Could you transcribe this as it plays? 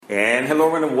And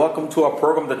hello and welcome to our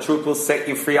program, The Truth Will Set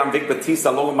You Free. I'm Vic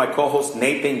Batista along with my co-host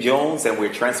Nathan Jones, and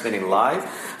we're transmitting live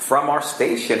from our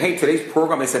station. Hey, today's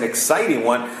program is an exciting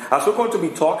one as we're going to be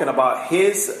talking about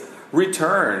His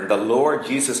return. The Lord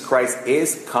Jesus Christ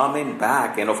is coming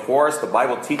back. And of course, the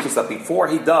Bible teaches that before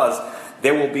He does,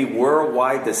 there will be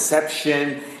worldwide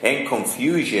deception and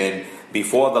confusion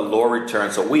before the Lord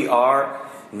returns. So we are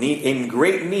in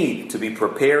great need to be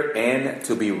prepared and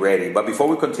to be ready. But before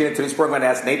we continue today's program, I'm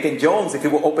going to ask Nathan Jones if he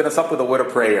will open us up with a word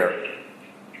of prayer.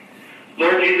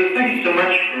 Lord Jesus, thank you so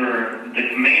much for the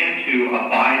command to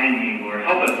abide in you, Lord.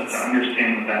 Help us to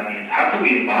understand what that means. How do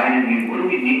we abide in you? What do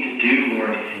we need to do,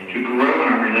 Lord, to grow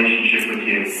in our relationship with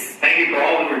you? Thank you for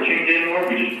all who are tuned in, Lord.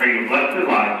 We just pray you bless their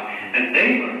lives as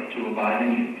they learn to abide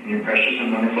in you. In your precious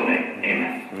and wonderful name.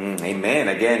 Amen. Amen.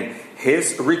 Again,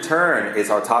 His return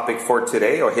is our topic for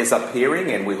today, or His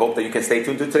appearing, and we hope that you can stay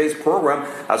tuned to today's program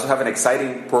as we have an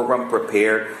exciting program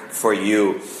prepared for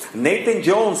you. Nathan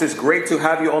Jones, it's great to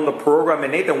have you on the program.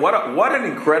 And Nathan, what an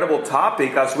incredible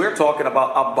topic as we're talking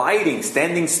about abiding,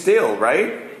 standing still,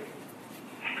 right?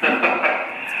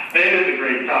 It is a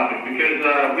great topic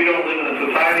because we don't live in a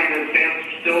society that stands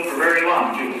still for very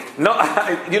long, do we?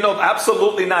 No,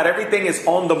 absolutely not. Everything is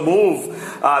on the move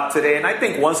today. And I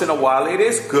think once in a while it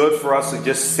is good for us to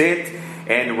just sit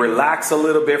and relax a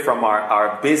little bit from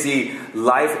our busy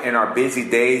life and our busy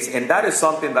days. And that is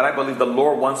something that I believe the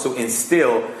Lord wants to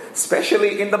instill,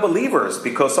 especially in the believers.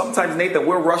 Because sometimes, Nathan,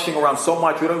 we're rushing around so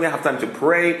much, we don't even have time to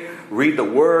pray, read the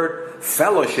Word,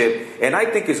 fellowship. And I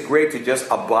think it's great to just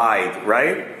abide,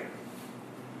 right?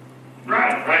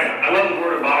 Right. I love the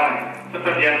word abide.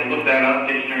 Sometimes you have to look that up,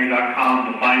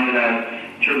 dictionary.com, defines it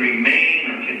as to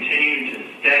remain or continue, to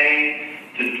stay,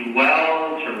 to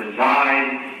dwell, to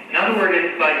reside. In other words,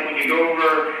 it's like when you go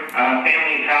over a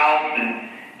family's house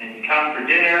and you come for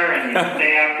dinner and you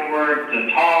stay afterwards to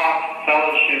talk,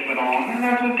 fellowship and all. And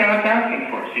that's what God's asking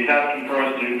for us. He's asking for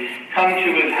us to come to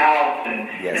His house and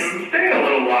stay a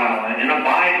little while and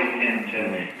abide with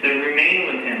Him, to remain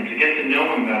with Him, to get to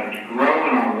know Him better, to grow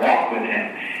in our walk with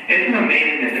Him. Isn't it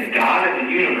amazing that the God of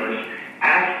the universe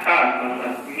asks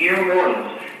us, mere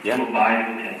mortals, to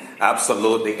abide with Him?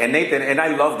 Absolutely. And Nathan, and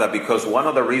I love that because one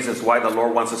of the reasons why the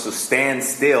Lord wants us to stand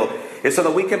still is so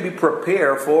that we can be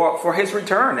prepared for His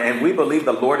return. And we believe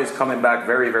the Lord is coming back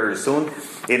very, very soon.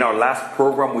 In our last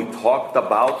program, we talked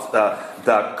about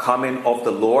the coming of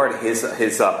the Lord, His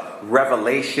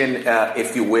revelation,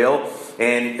 if you will.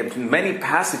 And many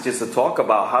passages to talk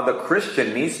about how the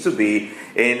Christian needs to be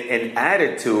in an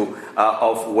attitude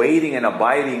of waiting and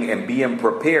abiding and being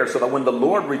prepared so that when the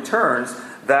Lord returns,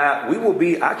 that we will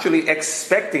be actually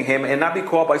expecting Him and not be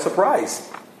caught by surprise.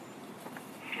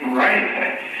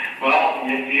 Right. Well,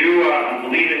 if you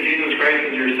believe in Jesus Christ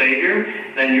as your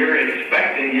Savior, then you're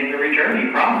expecting Him to return.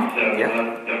 He promised.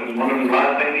 That was one of the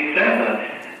last things He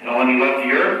said. When He left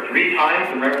the earth 3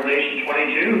 times in Revelation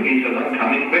 22, He says, I'm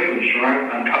coming quickly. Sure,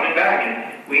 I'm coming back.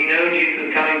 And we know Jesus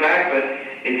is coming back, but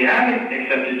if you haven't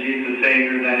accepted Jesus as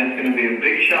Savior, then it's going to be a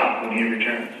big shock when He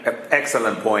returns.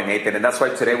 Excellent point, Nathan. And that's why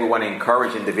today we want to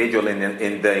encourage individuals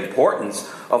in the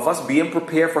importance of us being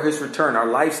prepared for His return, our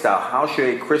lifestyle. How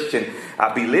should a Christian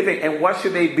be living, and what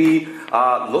should they be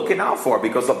looking out for?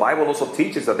 Because the Bible also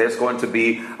teaches that there's going to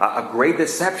be a great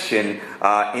deception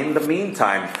in the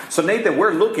meantime. So, Nathan,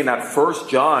 we're looking at 1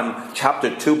 John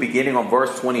chapter 2, beginning on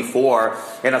verse 24.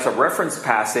 And as a reference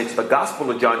passage, the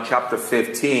Gospel of John chapter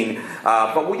 15.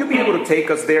 But will you be able to take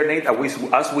us there, Nate,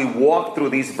 as we walk through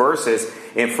these verses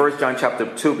in 1 John chapter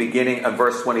 2, beginning at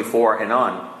verse 24 and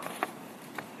on?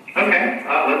 Okay,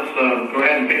 let's go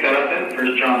ahead and pick that up then.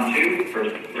 1 John 2,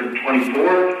 verse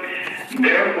 24.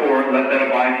 Therefore, let that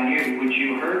abide in you, which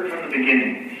you heard from the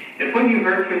beginning. If what you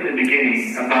heard from the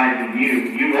beginning abides in you,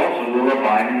 you also will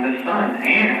abide in the Son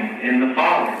and in the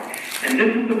Father. And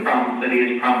this is the promise that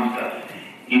He has promised us,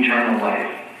 eternal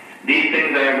life. These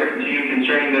things I have written to you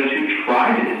concerning those who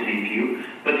try to deceive you,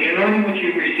 but the anointing which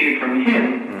you received from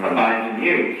Him abides in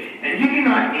you. And you do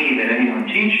not need that anyone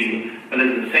teach you, but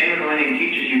as the same anointing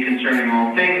teaches you concerning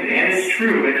all things, and is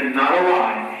true, and is not a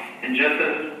lie, and just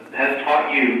as has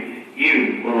taught you,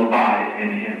 you will abide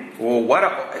in Him. Well,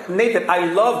 Nathan, I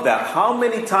love that. How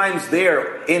many times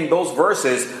there in those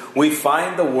verses we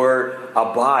find the word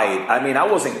abide? I mean, I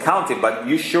wasn't counting, but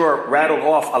you sure rattled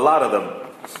off a lot of them.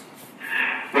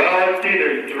 Well, let's see,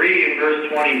 there's 3 in verse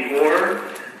 24.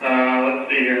 Let's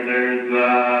see here, there's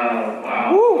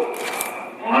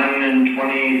 1 in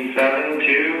 27,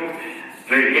 2,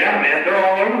 3. Yeah, man, they're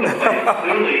all over the place.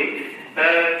 Clearly,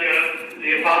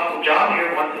 the Apostle John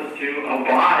here wants us to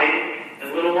abide a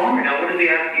little longer. Now, what does he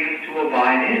ask you to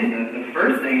abide in? The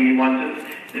first thing he wants us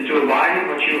is to abide in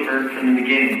what you heard from the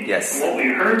beginning. Yes. And what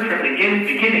we heard from the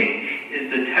beginning is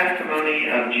the testimony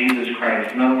of Jesus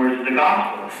Christ. In other words, the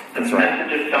gospel, the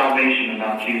message of salvation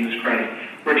about Jesus Christ.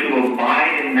 We're to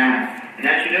abide in that. And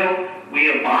as you know,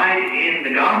 we abide in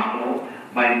the gospel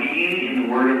by being in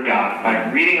the Word of God,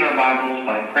 by reading our Bibles,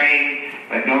 by praying,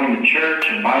 by going to church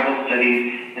and Bible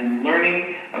studies, and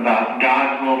learning about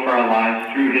God's will for our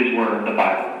lives through His Word, the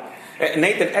Bible.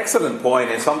 Nathan, excellent point.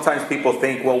 And sometimes people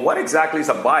think, well, what exactly is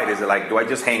abide? Is it like, do I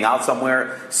just hang out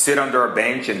somewhere, sit under a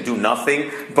bench and do nothing?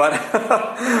 But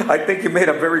I think you made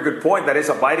a very good point. That is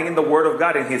abiding in the Word of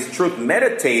God and His truth,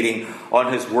 meditating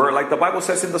on His Word, like the Bible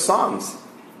says in the Psalms.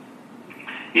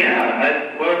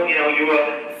 Yeah, well, you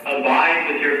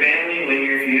abide with your family when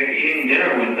you're eating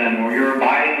dinner with them, or you're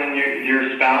abiding when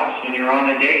your spouse, when you're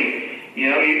on a date.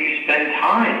 You spend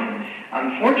time.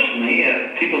 Unfortunately,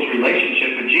 people's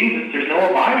relationship with Jesus, there's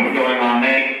no abiding going on.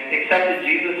 They accepted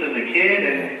Jesus as a kid,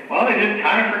 and, well, they just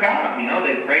kind of forgot him.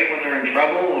 They pray when they're in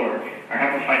trouble or are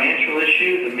having financial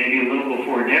issues, and maybe a little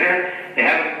before dinner. They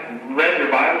haven't read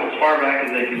their Bible as far back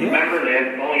as they can remember.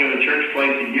 They only go to church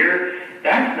twice a year.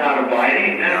 That's not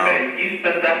abiding. In fact, if you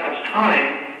spend that much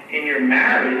time in your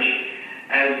marriage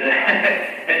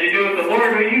as you do with the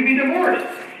Lord, will you be divorced?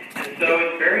 And so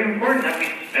it's very important that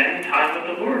we spend time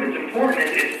with the Lord. It's important.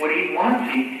 It's what He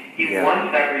wants. He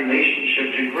wants that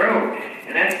relationship to grow.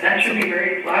 And that should be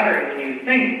very flattering when you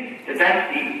think that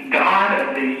that's the God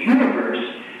of the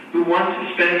universe who wants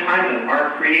to spend time with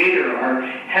our Creator, our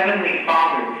Heavenly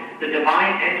Father, the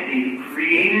divine entity who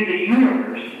created the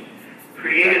universe,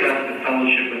 created us to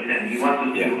fellowship with Him. He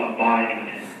wants us to abide with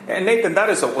Him. And Nathan,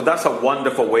 that's a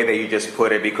wonderful way that you just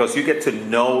put it, because you get to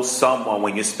know someone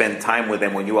when you spend time with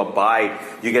them. When you abide,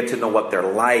 you get to know what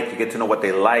they're like. You get to know what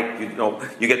they like.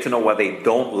 You get to know what they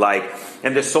don't like.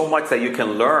 And there's so much that you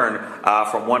can learn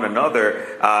from one another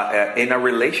in a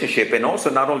relationship. And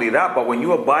also, not only that, but when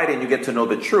you abide and you get to know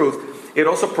the truth, it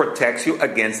also protects you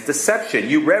against deception.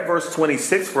 You read verse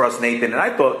 26 for us, Nathan, and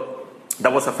I thought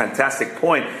that was a fantastic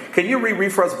point. Can you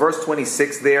reread for us verse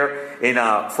 26 there in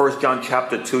 1 John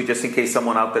chapter 2, just in case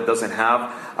someone out there doesn't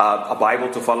have a Bible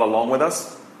to follow along with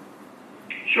us?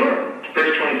 Sure.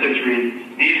 Verse 26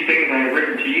 reads, "These things I have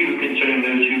written to you concerning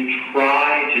those who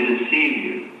try to deceive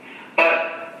you.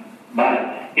 But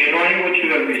the anointing which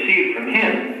you have received from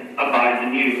Him abides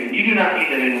in you. And you do not need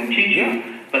that anyone teach you,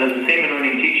 but as the same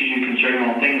anointing teaches you concerning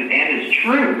all things, and is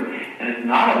true, and is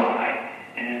not a lie,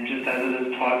 and just as it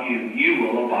has taught you, you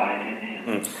will abide in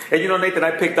Him." And Nathan,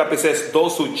 I picked up, it says,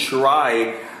 those who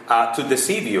try to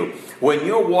deceive you. When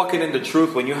you're walking in the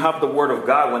truth, when you have the Word of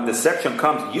God, when deception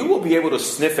comes, you will be able to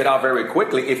sniff it out very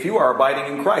quickly if you are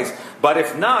abiding in Christ. But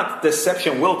if not,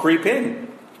 deception will creep in.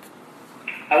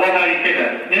 I love how you say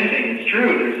that, sniffing. It's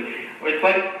true. It's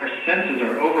like our senses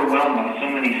are overwhelmed by so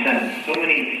many scents, so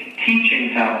many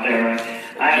teachings out there.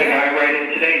 I had a guy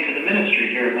writing today to the ministry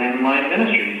here at Landline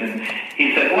Ministries, and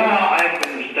he said, well, I've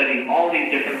been studying all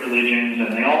these different religions,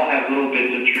 and they all have little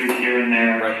bits of truth here and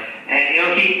there. Right. And,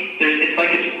 it's like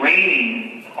it's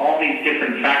raining all these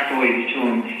different factoids to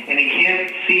him, and he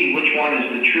can't see which one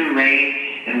is the true rain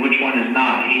and which one is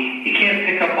not. He can't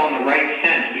pick up on the right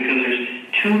sense because there's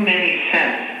too many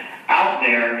scents out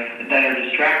there that are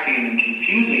distracting and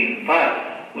confusing.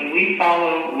 But when we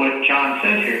follow what John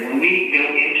says here, when we go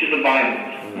into the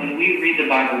Bible, when we read the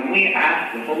Bible, when we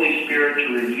ask the Holy Spirit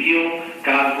to reveal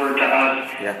God's Word to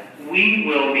us, we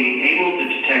will be able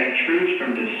to detect truth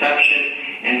from deception.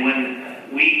 And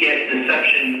when we get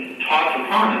deception taught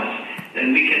upon us,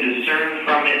 then we can discern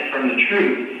from the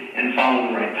truth and follow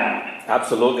the right path.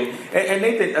 Absolutely. And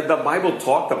Nathan, the Bible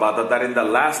talked about that in the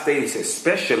last days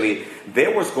especially,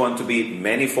 there was going to be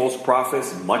many false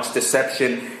prophets, much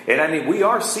deception. And we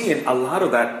are seeing a lot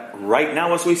of that right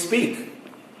now as we speak.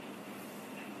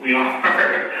 We are.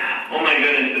 Oh my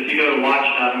goodness, if you go to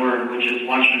Watch.org, which is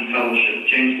Watchman Fellowship,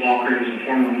 James Walker is a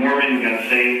former Mormon who got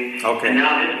saved. Okay. And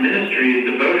now his ministry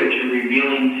is devoted to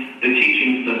revealing the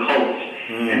teachings of the cults.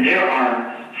 And there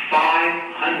are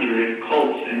 500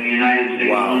 cults in the United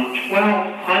States, and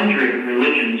 1,200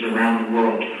 religions around the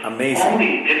world. Amazing. All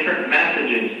these different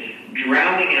messages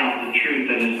drowning out the truth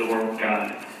that is the Word of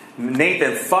God.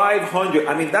 Nathan,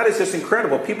 500. That is just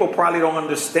incredible. People probably don't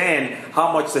understand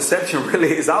how much deception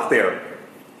really is out there.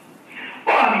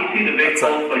 Well, you see the big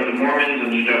cults like the Mormons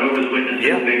and the Jehovah's Witnesses,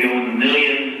 they go in the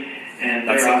millions, and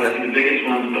they're obviously the biggest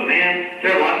ones. But man,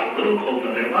 there are lots of little cults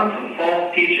out there, lots of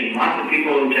false teaching, lots of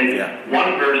people who take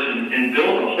one verse and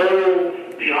build a whole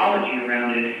theology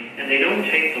around it, and they don't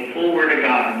take the full Word of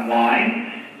God. And why?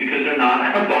 Because they're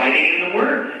not abiding in the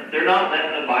Word. They're not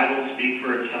letting the Bible speak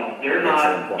for itself. They're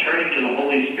not turning to the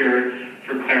Holy Spirit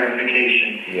for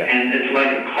clarification. Yeah. And it's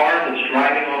like a car that's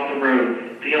driving off the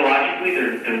road. Theologically,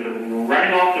 they're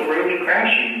running off the road and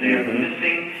crashing. They're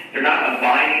missing, they're not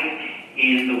abiding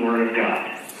in the Word of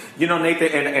God. You know,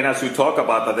 Nathan, and as we talk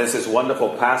about that, this is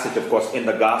wonderful passage, of course, in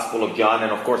the Gospel of John.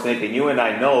 And of course, Nathan, you and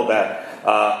I know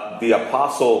that the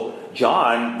Apostle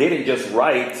John didn't just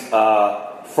write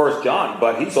First John,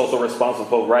 but he's also responsible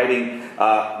for writing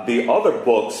the other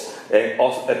books, and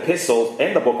also epistles,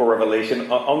 and the book of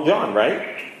Revelation on John,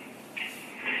 right?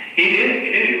 He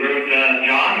did. He wrote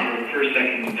John, he wrote 1st,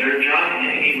 2nd, and 3rd John,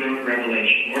 and he wrote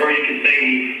Revelation. Or you could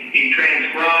say he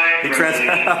transcribed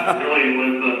Revelation. Really, it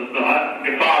was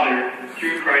the Father,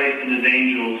 through Christ and his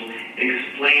angels,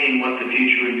 explaining what the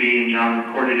future would be, and John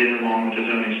recorded it along with his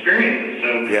own experiences.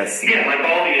 So, yes. Again, like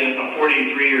all the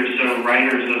 43 or so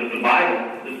writers of the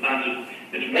Bible, it's not just,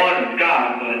 it's one, it's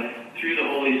God, but through the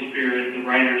Holy Spirit, the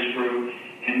writers wrote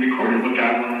and recorded what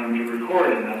God wanted them to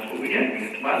record, and that's what we get. We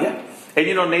get the Bible. Yeah. And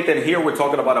you know, Nathan, here we're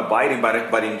talking about abiding,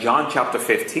 but in John chapter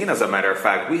 15, as a matter of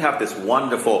fact, we have this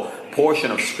wonderful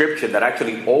portion of Scripture that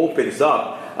actually opens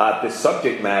up this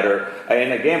subject matter.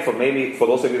 And again, for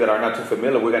those of you that are not too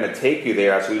familiar, we're going to take you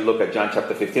there as we look at John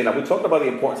chapter 15. And we talked about the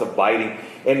importance of abiding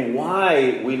and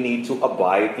why we need to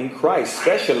abide in Christ,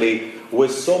 especially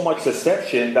with so much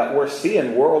deception that we're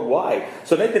seeing worldwide.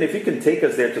 So Nathan, if you can take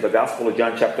us there to the Gospel of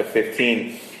John chapter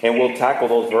 15, and we'll tackle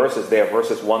those verses there,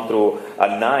 verses 1 through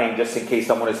 9, just in case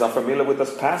someone is not familiar with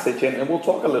this passage, and we'll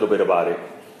talk a little bit about it.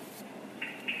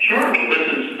 Sure. Well, this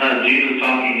is Jesus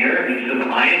talking here, and he says,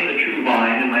 I am the true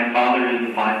vine, and my Father is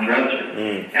the vine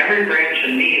dresser. Every branch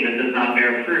in me that does not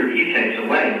bear fruit, he takes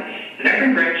away. And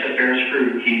every branch that bears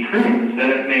fruit, he prunes, that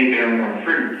it may bear more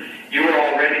fruit. You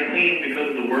are already clean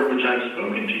because of the word which I have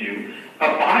spoken to you.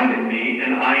 Abide in me,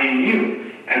 and I in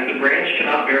you. As the branch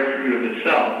cannot bear fruit of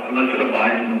itself unless it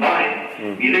abides in the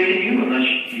vine, neither can you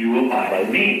unless you abide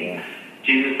in me.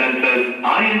 Jesus then says,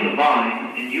 I am the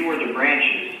vine, and you are the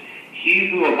branches. He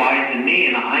who abides in me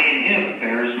and I in him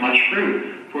bears much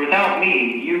fruit, for without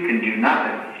me you can do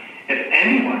nothing. If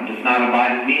anyone does not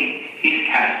abide in me, he is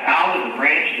cast out as a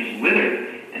branch and is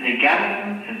withered, and they gather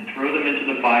them and throw them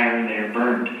into the fire, and they are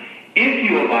burned. If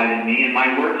you abide in me and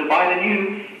my words abide in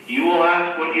you, you will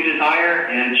ask what you desire,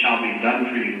 and it shall be done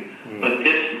for you. But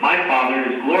this my Father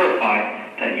is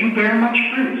glorified, that you bear much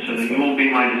fruit, so that you will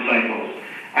be my disciples.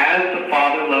 As the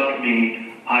Father loved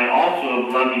me, I also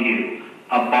have loved you.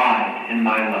 Abide in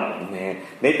my love. Man,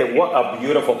 Nathan, what a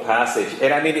beautiful passage.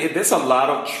 And I mean, there's a lot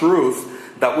of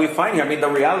truth that we find here. I mean, the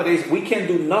reality is we can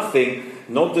do nothing,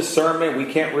 no discernment.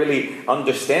 We can't really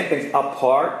understand things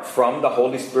apart from the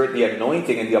Holy Spirit, the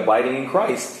anointing, and the abiding in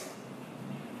Christ.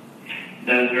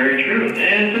 That's very true. And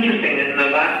it's interesting, in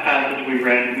the last passage we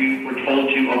read, we were told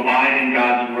to abide in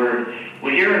God's word.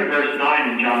 Well, here in verse 9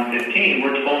 in John 15,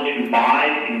 we're told to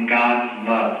abide in God's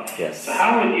love. Yes. So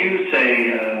how would you say,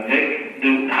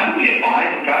 Nick, how do we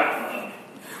abide in God's love?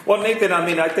 Well, Nathan, I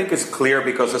mean, I think it's clear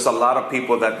because there's a lot of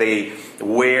people that they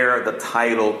wear the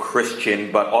title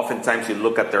Christian, but oftentimes you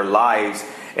look at their lives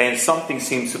and something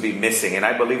seems to be missing. And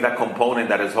I believe that component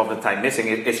that is oftentimes missing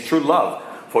is true love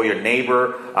for your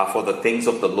neighbor, for the things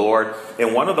of the Lord.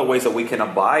 And one of the ways that we can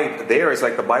abide there is,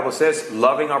 like the Bible says,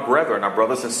 loving our brethren, our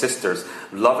brothers and sisters,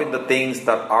 loving the things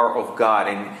that are of God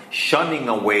and shunning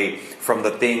away from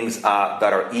the things that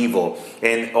are evil.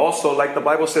 And also, like the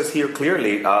Bible says here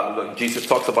clearly, Jesus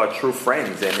talks about true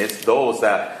friends, and it's those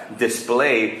that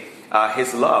display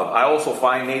his love. I also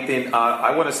find, Nathan,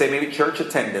 I want to say maybe church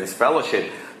attendance,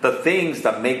 fellowship, the things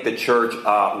that make the church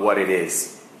what it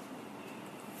is.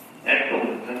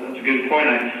 Excellent. That's a good point.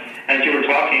 As you were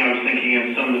talking, I was thinking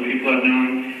of some of the people I've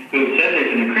known who have said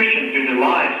they've been a Christian through their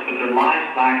lives, but their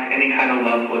lives lack any kind of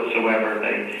love whatsoever.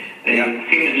 They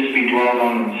seem to just be dwelled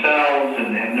on themselves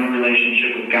and have no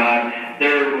relationship with God.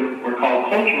 We're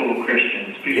called cultural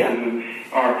Christians, people who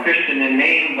are Christian in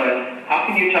name, but how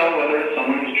can you tell whether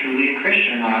someone is truly a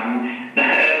Christian or not? And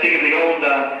I think of the old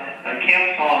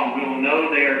camp song, we will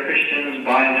know they are Christians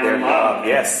by their love.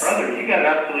 Yes. Brother, you got it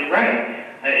absolutely right.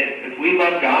 If we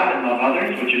love God and love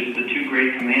others, which is the two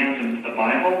great commands in the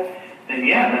Bible, then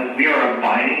we are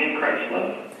abiding in Christ's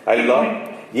love.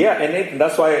 And Nathan,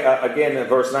 that's why, again, in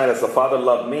verse 9, as the Father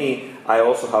loved me, I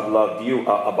also have loved you,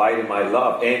 abide in my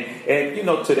love. And you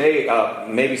know, today,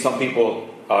 maybe some people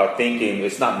are thinking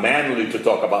it's not manly to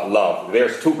talk about love.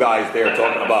 There's two guys there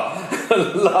talking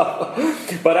about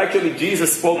love. But actually,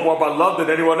 Jesus spoke more about love than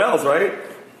anyone else, right?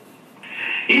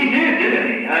 He did,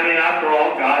 didn't he? I mean, after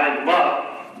all, God is love.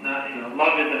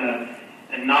 Love isn't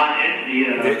a non-entity,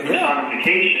 a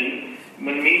personification.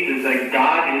 means is that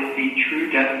God is the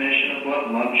true definition of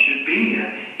what love should be.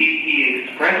 He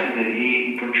expresses it,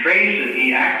 he portrays it,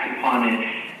 he acts upon it.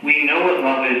 We know what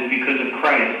love is because of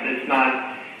Christ. It's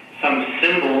not some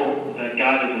symbol that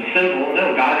God is a symbol.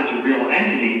 No, God is a real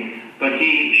entity, but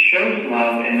he shows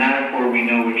love, and therefore we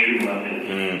know what true love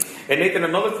is. And Nathan,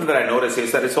 another thing that I noticed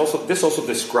is that this also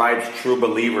describes true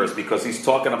believers, because he's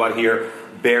talking about here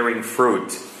bearing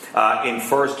fruit. In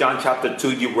 1 John chapter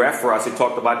 2, you read for us, he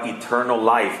talked about eternal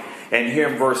life. And here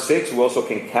in verse 6, we also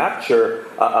can capture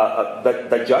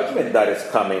the judgment that is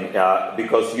coming,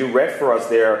 because you read for us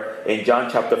there in John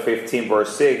chapter 15,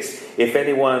 verse 6, if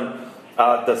anyone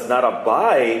does not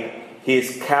abide, he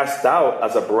is cast out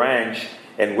as a branch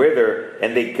and wither,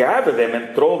 and they gather them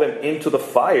and throw them into the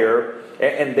fire,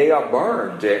 and they are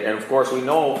burned. And of course, we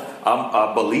know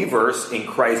believers in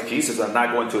Christ Jesus are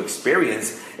not going to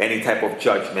experience any type of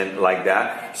judgment like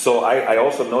that. So I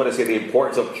also notice here the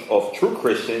importance of true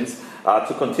Christians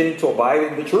to continue to abide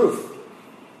in the truth.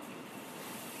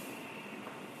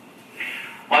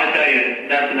 Well, I tell you,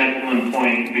 that's an excellent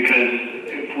point, because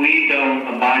if we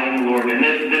don't abide in the Lord, and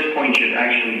this point should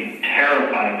actually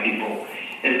terrify people,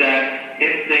 is that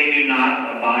if they do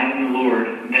not abide in the Lord,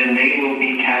 then they will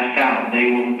be cast out. They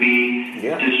will be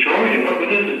destroyed. And what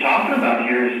this is talking about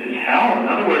here is hell. In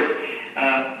other words,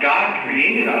 God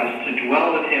created us to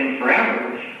dwell with him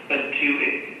forever, but to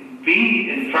be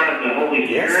in front of the Holy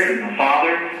Spirit and the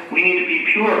Father, we need to be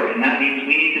pure. And that means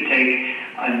we need to take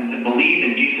and believe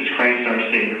in Jesus Christ our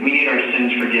Savior. We need our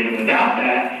sins forgiven. Without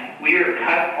that, we are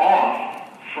cut off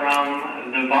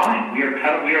from the vine. We are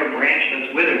a branch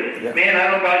that's withered. Yeah. Man,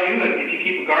 I don't know about you, but if you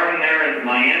keep a garden there in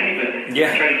Miami, but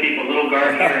I try to keep a little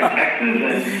garden here in Texas,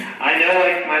 and I know,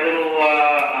 like, my little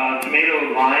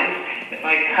tomato vines, if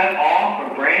I cut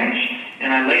off a branch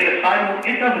and I lay it aside,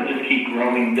 it doesn't just keep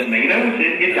growing tomatoes.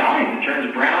 It dies. It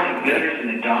turns brown, it withers,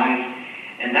 and it dies.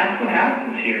 And that's what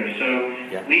happens here.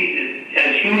 So we,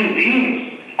 as human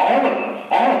beings, all of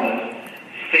us,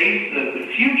 face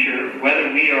the future,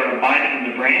 whether we are abiding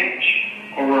in the branch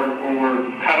or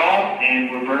we're cut off and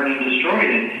we're burned and destroyed.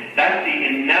 And that's the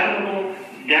inevitable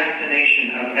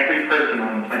destination of every person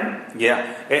on the planet.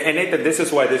 Yeah. And Nathan, this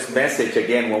is why this message,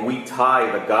 again, when we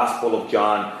tie the Gospel of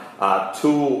John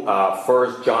to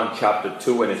 1 John chapter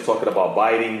 2, and it's talking about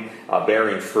abiding,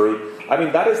 bearing fruit. I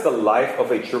mean, that is the life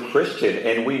of a true Christian.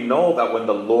 And we know that when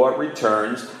the Lord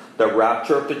returns, the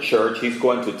rapture of the church, he's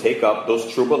going to take up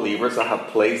those true believers that have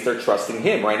placed their trust in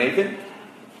him. Right, Nathan?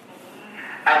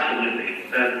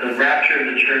 Absolutely. The rapture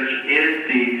of the church is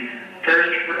the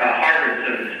first harvest,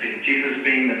 so to speak. Jesus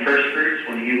being the first fruits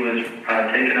when he was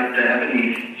taken up to heaven.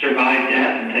 He survived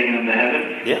death and taken up to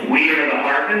heaven. Yeah. We are the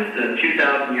harvest, the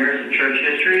 2,000 years of church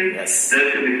history. Yes.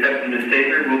 Those who accept him as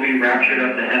Savior will be raptured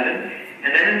up to heaven.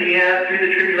 And then through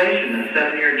the tribulation, the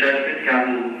 7-year judgment God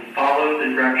will follow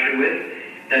the rapture with,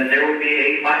 that there will be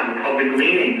a final, called the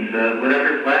gleanings.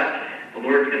 Whatever's left, the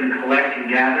Lord's going to collect and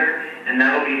gather, and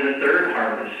that'll be the third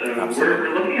harvest. So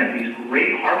we're looking at these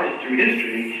great harvests through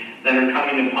history that are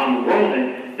coming upon the world,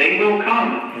 and they will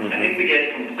come. Mm-hmm. I think we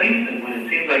get complacent when it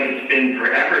seems like it's been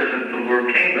forever since the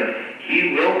Lord came, but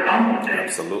he will come one day.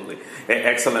 Absolutely.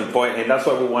 Excellent point. And that's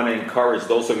why we want to encourage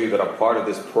those of you that are part of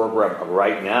this program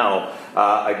right now.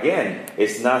 Again,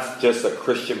 it's not just a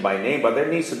Christian by name, but there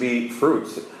needs to be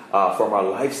fruits. From our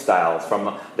lifestyles,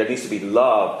 there needs to be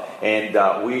love,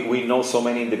 and we know so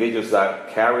many individuals that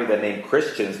carry the name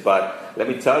Christians, but let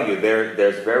me tell you,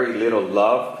 there's very little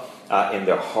love in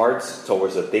their hearts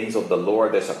towards the things of the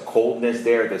Lord. There's a coldness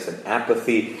there, there's an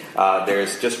apathy,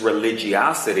 there's just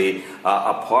religiosity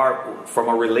apart from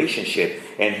a relationship.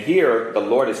 And here, the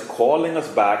Lord is calling us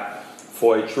back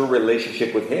for a true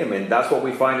relationship with him. And that's what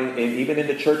we find even in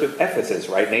the church of Ephesus,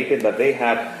 right, Nathan? That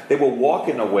they were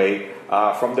walking away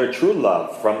from their true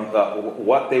love, from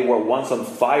what they were once on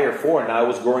fire for, and now it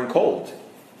was growing cold.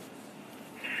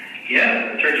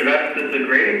 Yeah, the church of Ephesus is a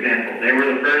great example. They were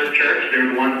the first church. They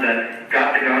were the ones that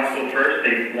got the gospel first.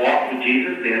 They walked with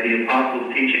Jesus. They had the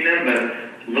apostles teaching them.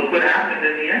 But look what happened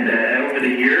in the end. Over the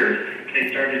years,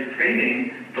 they started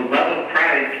trading the love of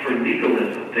Christ for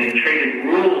legalism. They traded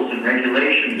rules and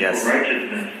regulations for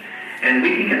righteousness. And we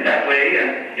can get that way.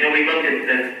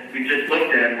 We just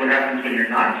looked at what happens when you're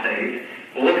not saved.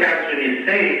 Well, what happens when you're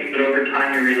saved, but over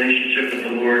time your relationship with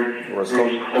the Lord grows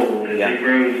cold. It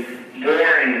grows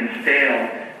boring and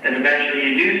stale. And eventually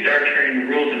you do start turning the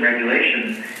rules and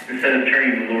regulations instead of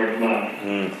turning the Lord's love.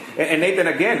 And Nathan,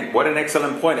 again, what an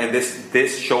excellent point. And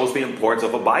this shows the importance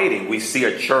of abiding. We see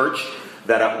a church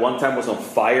that at one time was on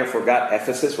fire for God,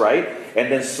 Ephesus, right?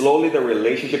 And then slowly the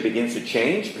relationship begins to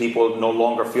change. People no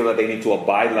longer feel that they need to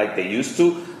abide like they used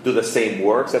to, do the same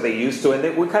works that they used to. And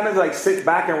then we kind of like sit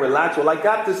back and relax. Well, I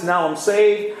got this now. I'm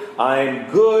saved. I'm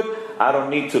good. I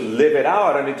don't need to live it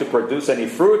out. I don't need to produce any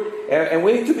fruit. And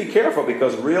we need to be careful,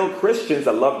 because real Christians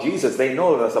that love Jesus, they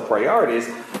know that's a priority.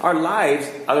 Our lives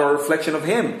are a reflection of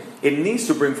Him. It needs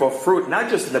to bring forth fruit, not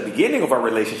just in the beginning of our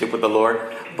relationship with the Lord,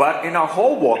 but in our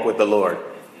whole walk with the Lord. Oh,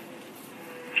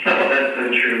 that's so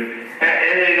true.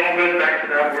 And it all goes back to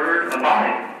that word,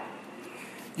 abide.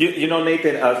 You know,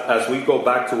 Nathan, as we go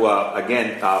back to,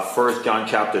 1 John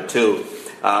chapter 2,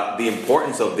 the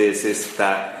importance of this is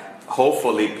that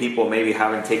hopefully people maybe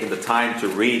haven't taken the time to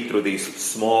read through these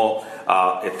small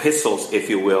epistles, if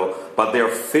you will, but they're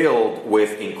filled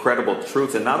with incredible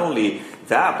truths. And not only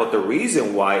that, but the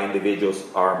reason why individuals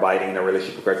are abiding in a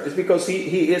relationship with Christ is because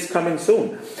He is coming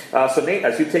soon. So Nate,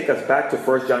 as you take us back to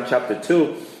 1 John chapter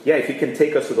 2, if you can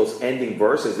take us to those ending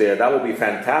verses there, that would be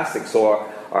fantastic. So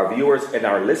our viewers and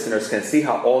our listeners can see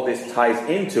how all this ties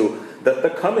into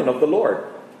the coming of the Lord.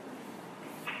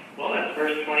 Well, that's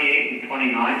verse 28 and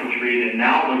 29, which read, "And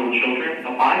now, little children,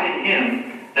 abide in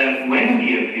Him, that when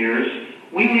He appears,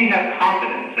 we may have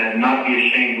confidence and not be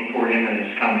ashamed before Him at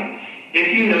His coming. If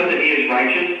you know that He is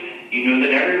righteous, you know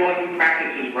that everyone who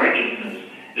practices righteousness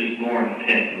is born of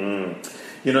Him."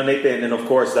 You know, Nathan, and of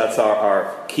course that's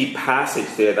our key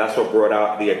passage there. That's what brought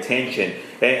out the attention.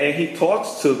 And he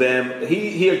talks to them,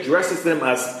 he addresses them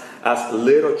as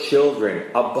little children.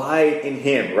 Abide in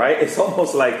Him, right? It's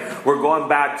almost like we're going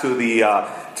back to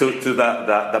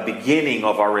the beginning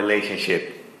of our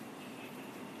relationship.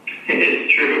 It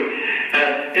is true.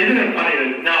 Isn't it funny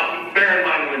that, now, bear in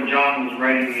mind when John was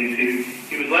writing these,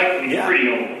 he was likely pretty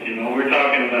old, you know, we're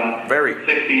talking about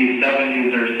 60s,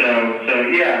 70s or so. So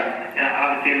and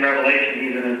obviously in Revelation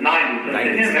he's in his 90s. So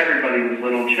to him, everybody was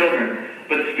little children.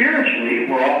 But spiritually,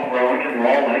 we're all growing and we're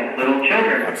all like little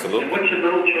children. Absolutely. And what should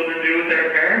little children do with their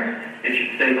parents? They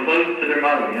should stay close to their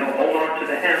mother, you know, hold on to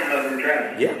the hem of their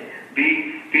dress. Yeah.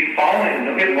 Be following.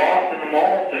 Don't get lost in the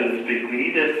mall, so to speak. We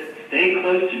need to stay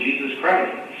close to Jesus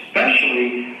Christ,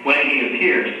 especially when He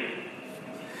appears.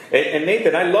 And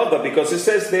Nathan, I love that, because it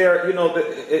says there, you know,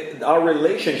 our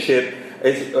relationship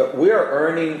is we are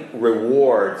earning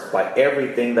rewards by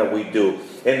everything that we do,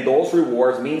 and those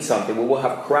rewards mean something. We will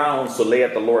have crowns to lay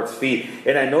at the Lord's feet.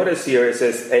 And I notice here it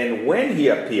says, "And when He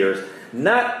appears,"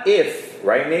 not if,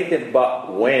 right, Nathan,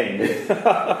 but when.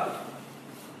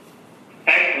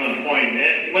 Excellent point.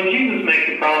 When Jesus makes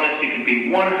a promise, you can be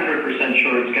 100%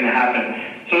 sure it's going to happen.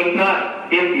 So it's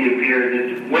not if He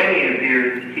appears, it's when He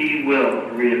appears, He will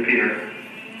reappear.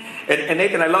 And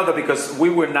Nathan, I love that, because we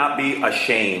would not be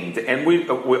ashamed. And we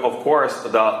of course, for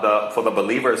the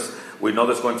believers, we know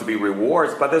there's going to be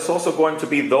rewards, but there's also going to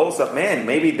be those that, man,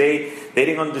 maybe they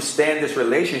didn't understand this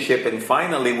relationship, and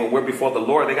finally, when we're before the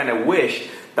Lord, they're going to wish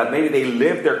that maybe they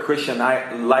lived their Christian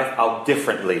life out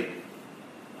differently.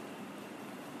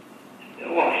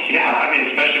 Well, I mean,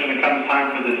 especially when it comes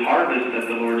time for this harvest that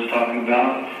the Lord's talking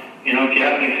about. You know, if you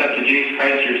haven't accepted Jesus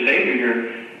Christ your Savior,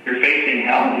 you're facing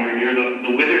hell. You're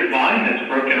the withered vine that's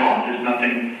broken off. There's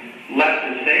nothing left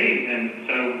to save. And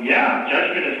so,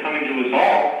 judgment is coming to us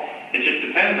all. It just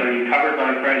depends. Are you covered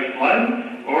by Christ's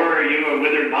blood, or are you a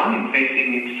withered vine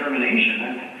facing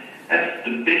extermination? That's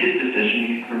the biggest decision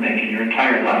you can make in your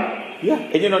entire life. Yeah,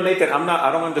 and you know, Nathan,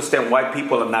 I don't understand why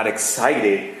people are not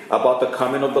excited about the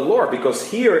coming of the Lord, because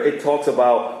here it talks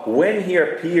about when He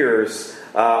appears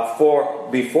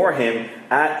before Him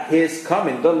at His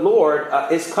coming. The Lord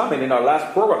is coming. In our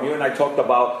last program, you and I talked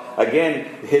about, again,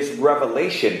 His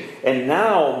revelation. And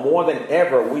now, more than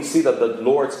ever, we see that the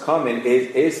Lord's coming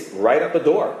is right at the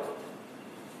door.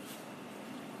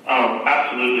 Oh,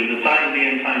 absolutely. The signs of the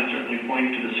end times certainly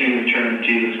point to the soon return of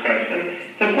Jesus Christ. And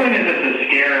the point isn't to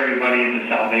scare everybody into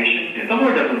salvation. The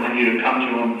Lord doesn't want you to come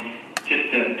to Him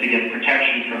just to get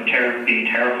protection from being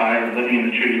terrified or living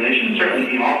in the tribulation. Certainly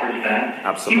He offers that.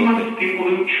 Absolutely. He wants people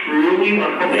who truly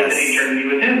want to live in eternity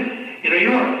with Him. You know, you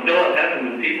don't want to fill up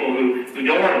heaven with people who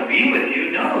don't want to be with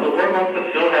you. No, the Lord wants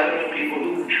to fill heaven with people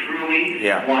who truly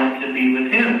want to be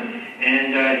with Him.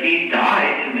 And He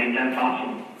died to make that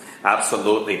possible.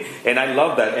 Absolutely. And I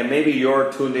love that. And maybe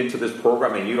you're tuned into this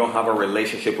program and you don't have a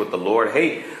relationship with the Lord.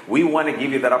 Hey, we want to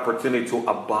give you that opportunity to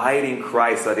abide in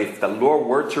Christ, that if the Lord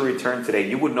were to return today,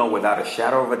 you would know without a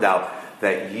shadow of a doubt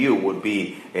that you would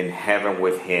be in heaven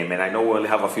with Him. And I know we only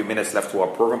have a few minutes left to our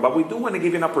program, but we do want to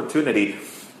give you an opportunity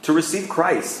to receive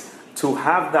Christ, to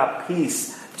have that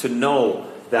peace, to know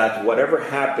that whatever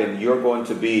happened, you're going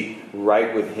to be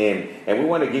right with Him. And we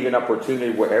want to give you an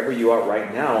opportunity wherever you are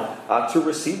right now to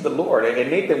receive the Lord. And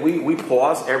Nathan, we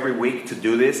pause every week to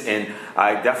do this, and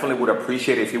I definitely would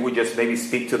appreciate if you would just maybe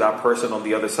speak to that person on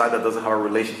the other side that doesn't have a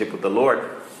relationship with the Lord,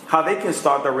 how they can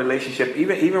start their relationship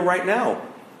even right now.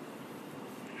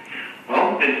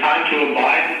 Well, it's time to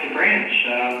abide with the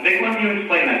branch. Vic, why don't you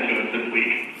explain that to us this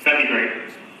week? That'd be great.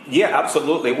 Yeah,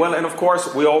 absolutely. Well, and of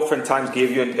course, we oftentimes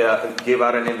give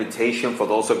out an invitation for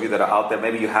those of you that are out there.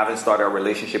 Maybe you haven't started a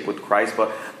relationship with Christ,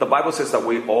 but the Bible says that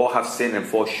we all have sinned and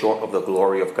fall short of the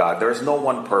glory of God. There is no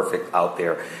one perfect out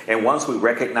there. And once we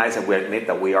recognize and we admit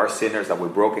that we are sinners, that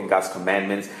we've broken God's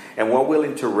commandments, and we're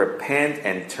willing to repent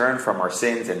and turn from our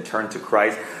sins and turn to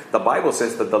Christ, the Bible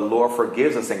says that the Lord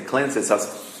forgives us and cleanses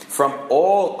us from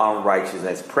all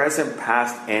unrighteousness, present,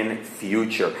 past, and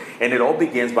future. And it all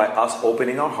begins by us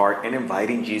opening our heart and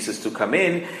inviting Jesus to come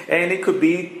in. And it could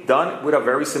be done with a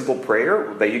very simple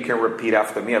prayer that you can repeat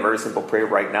after me, a very simple prayer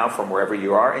right now from wherever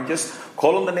you are. And just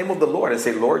call on the name of the Lord and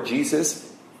say, Lord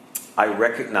Jesus, I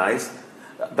recognize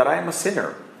that I am a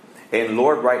sinner. And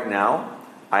Lord, right now,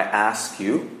 I ask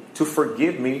you to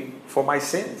forgive me for my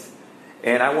sins.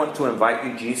 And I want to invite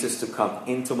you, Jesus, to come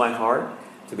into my heart,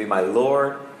 to be my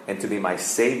Lord, and to be my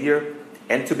Savior,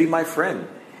 and to be my friend.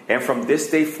 And from this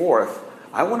day forth,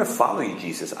 I want to follow you,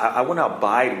 Jesus. I want to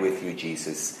abide with you,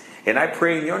 Jesus. And I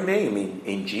pray in your name,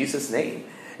 in Jesus' name.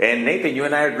 And Nathan, you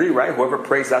and I agree, right? Whoever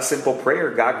prays that simple prayer,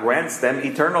 God grants them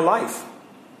eternal life.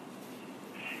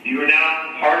 You are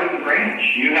now part of the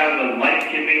branch. You have the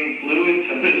life-giving fluid,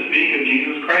 so to speak, of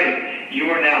Jesus Christ.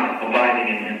 You are now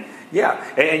abiding in Him. Yeah,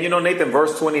 and you know, Nathan,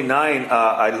 verse 29,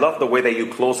 I love the way that you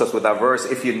close us with that verse.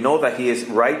 If you know that He is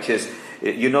righteous,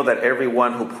 you know that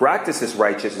everyone who practices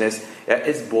righteousness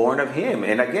is born of Him.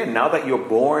 And again, now that you're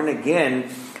born again,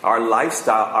 our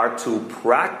lifestyle are to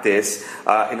practice,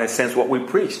 in a sense, what we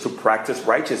preach, to practice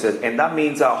righteousness. And that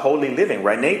means holy living,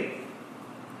 right, Nate?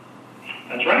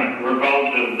 That's right. We're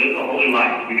called to live a holy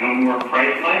life, to become more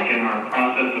Christ-like in our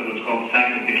process of what's called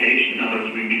sanctification. In other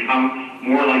words, we become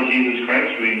more like Jesus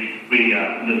Christ.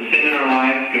 The sin in our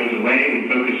lives goes away. We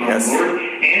focus on the Lord,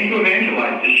 and to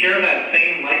evangelize, to share that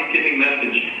same life-giving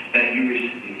message that you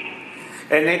received.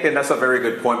 And Nathan, that's a very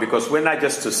good point, because we're not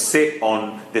just to sit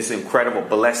on this incredible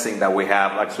blessing that we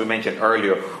have, like we mentioned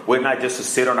earlier. We're not just to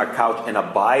sit on our couch and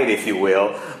abide, if you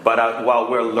will, but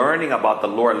while we're learning about the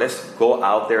Lord, let's go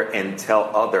out there and tell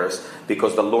others,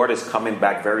 because the Lord is coming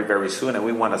back very, very soon, and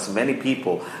we want as many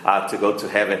people to go to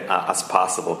heaven as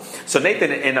possible. So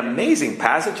Nathan, an amazing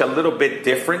passage, a little bit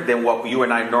different than what you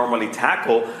and I normally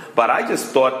tackle, but I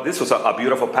just thought this was a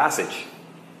beautiful passage.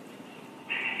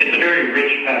 It's a very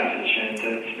rich passage, and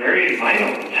it's very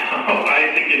vital. So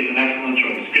I think it's an excellent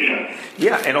choice. Good job.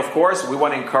 Yeah, and of course, we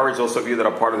want to encourage those of you that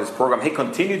are part of this program, hey,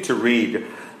 continue to read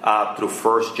through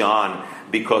 1 John,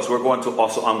 because we're going to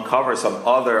also uncover some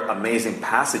other amazing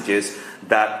passages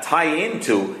that tie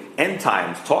into end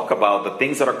times, talk about the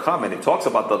things that are coming. It talks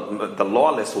about the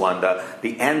lawless one,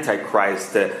 the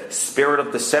Antichrist, the spirit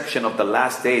of deception of the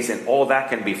last days, and all that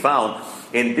can be found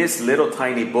in this little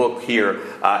tiny book here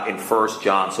in 1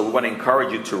 John. So we want to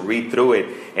encourage you to read through it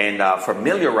and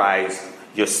familiarize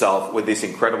yourself with these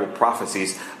incredible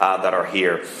prophecies that are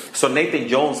here. So Nathan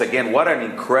Jones, again, what an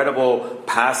incredible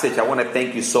passage. I want to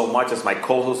thank you so much as my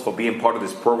co-host for being part of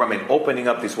this program and opening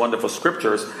up these wonderful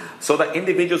scriptures so that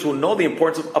individuals will know the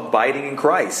importance of abiding in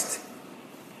Christ.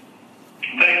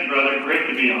 Thank you, brother. Great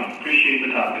to be on. Appreciate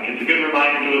the topic. It's a good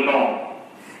reminder to us all.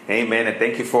 Amen, and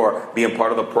thank you for being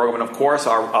part of the program. And of course,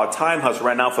 our time has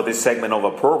run out for this segment of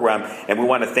a program, and we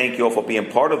want to thank you all for being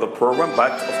part of the program.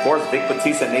 But of course, Vic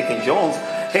Batista and Nathan Jones,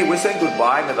 hey, we're saying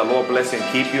goodbye. May the Lord bless you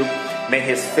and keep you. May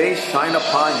His face shine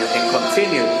upon you and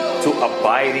continue to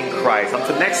abide in Christ.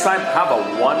 Until next time, have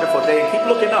a wonderful day and keep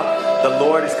looking up. The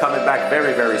Lord is coming back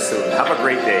very, very soon. Have a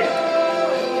great day.